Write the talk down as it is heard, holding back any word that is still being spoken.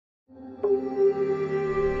Hi,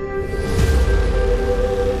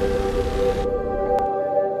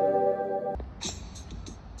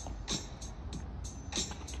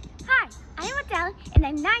 I'm Adelle and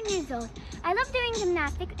I'm 9 years old. I love doing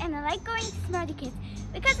gymnastics and I like going to SmartyKids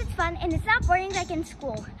because it's fun and it's not boring like in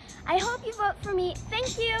school. I hope you vote for me.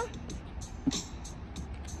 Thank you.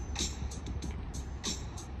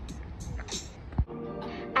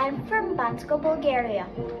 I'm from Bansko, Bulgaria,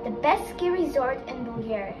 the best ski resort in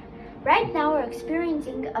Bulgaria. Right now we're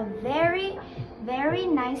experiencing a very, very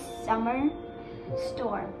nice summer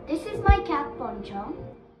storm. This is my cat Poncho.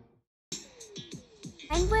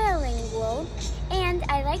 I'm bilingual and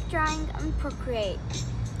I like drawing and procreate.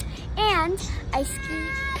 And I ski,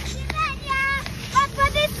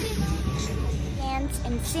 dance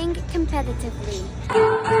and sing competitively.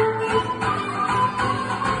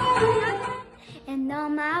 And all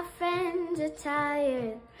my friends are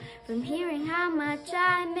tired from hearing how much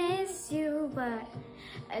I miss you, but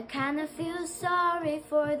I kinda feel sorry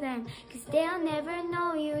for them, 'cause they'll never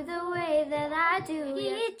know you the way that I do.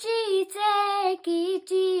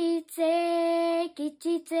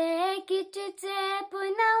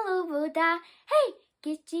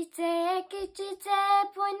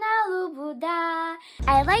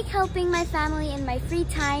 I like helping my family in my free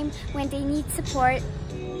time when they need support.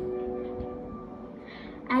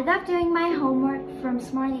 I love doing my homework from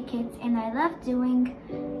SmartyKids and I love doing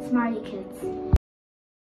SmartyKids.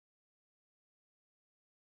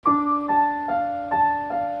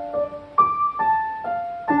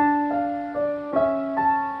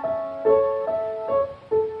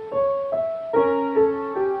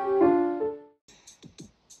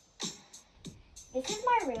 This is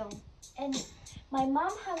my room, and my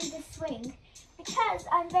mom hung the swing because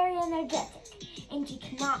I'm very energetic and she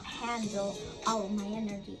cannot handle all of my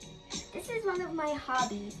energy. This is one of my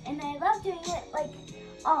hobbies and I love doing it like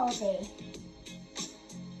all day.